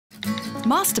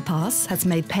Masterpass has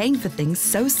made paying for things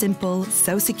so simple,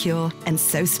 so secure, and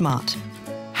so smart.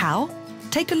 How?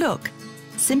 Take a look.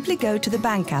 Simply go to the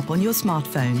bank app on your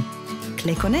smartphone.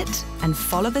 Click on it and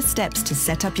follow the steps to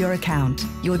set up your account.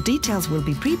 Your details will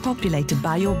be pre-populated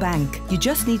by your bank. You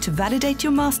just need to validate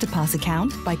your Masterpass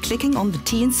account by clicking on the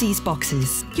T&Cs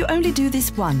boxes. You only do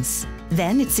this once.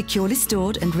 Then it's securely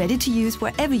stored and ready to use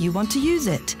wherever you want to use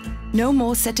it. No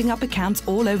more setting up accounts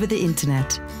all over the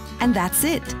internet. And that's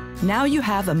it. Now you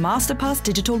have a Masterpass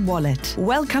digital wallet.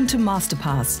 Welcome to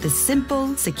Masterpass, the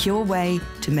simple, secure way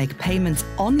to make payments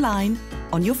online,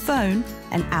 on your phone,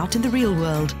 and out in the real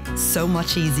world so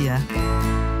much easier.